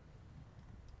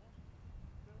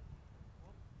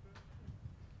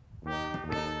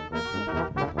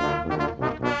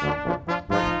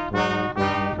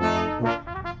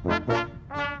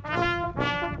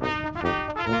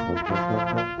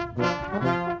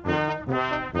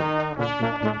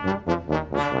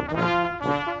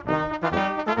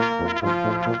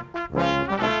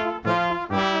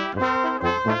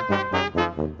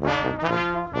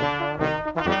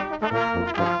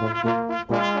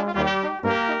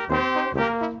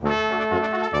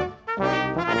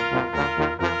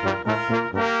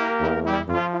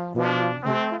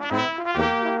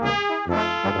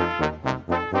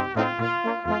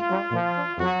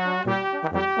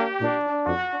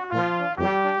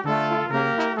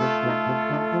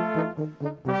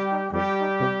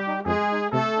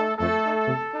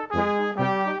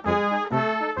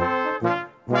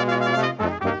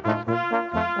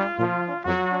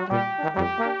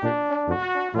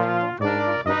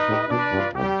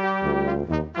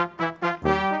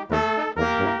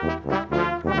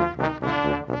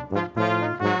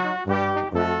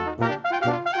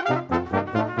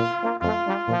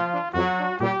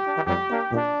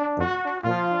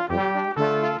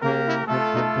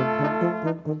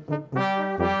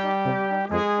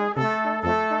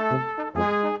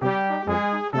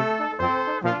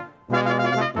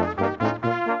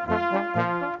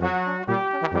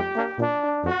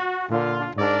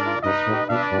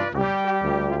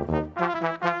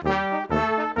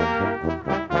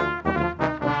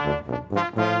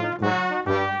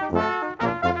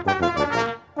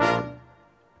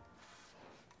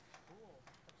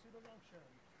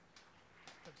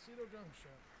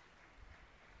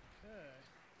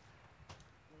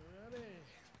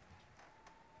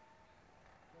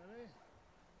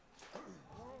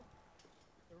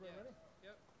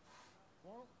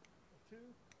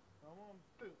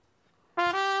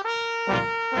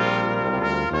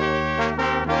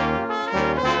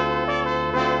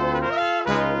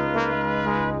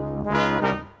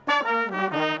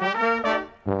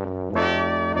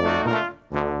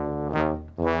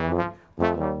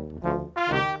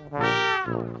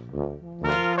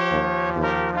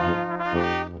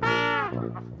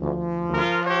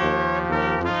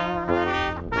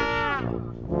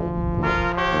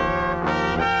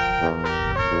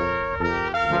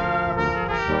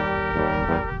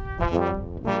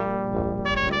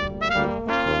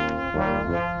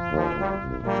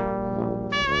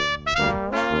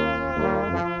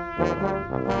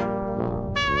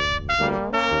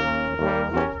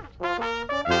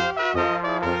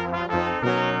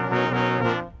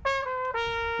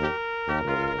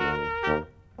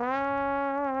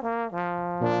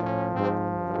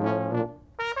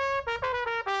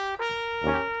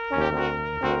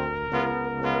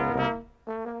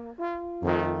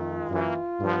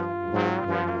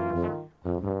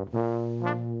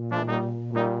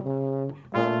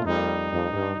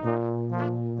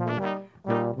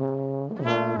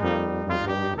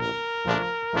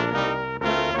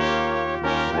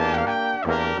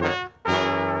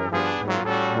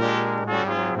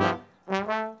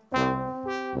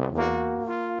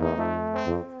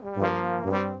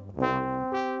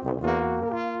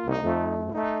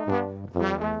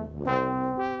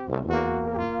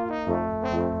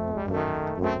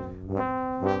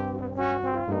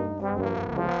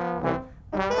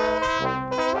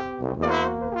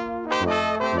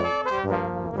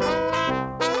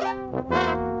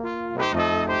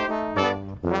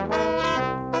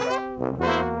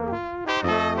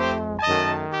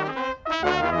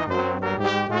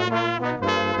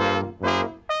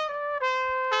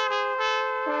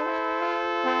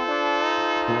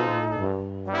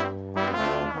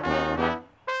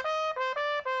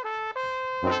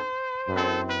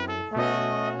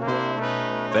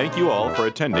 Thank you all for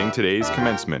attending today's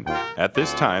commencement. At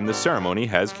this time, the ceremony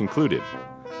has concluded.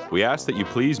 We ask that you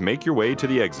please make your way to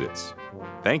the exits.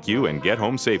 Thank you and get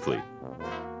home safely.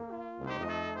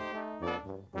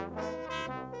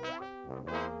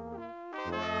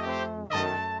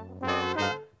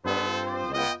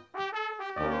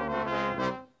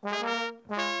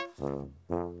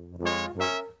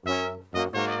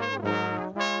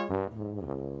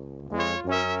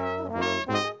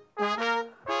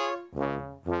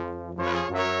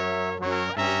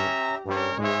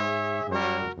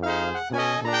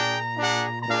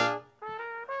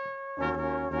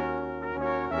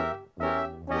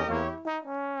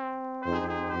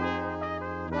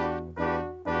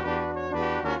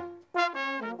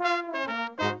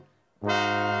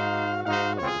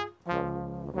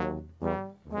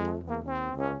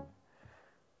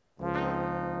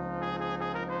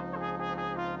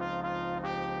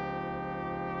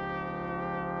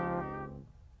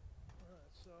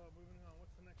 So moving on,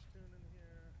 what's the next tune in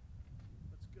here?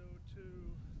 Let's go to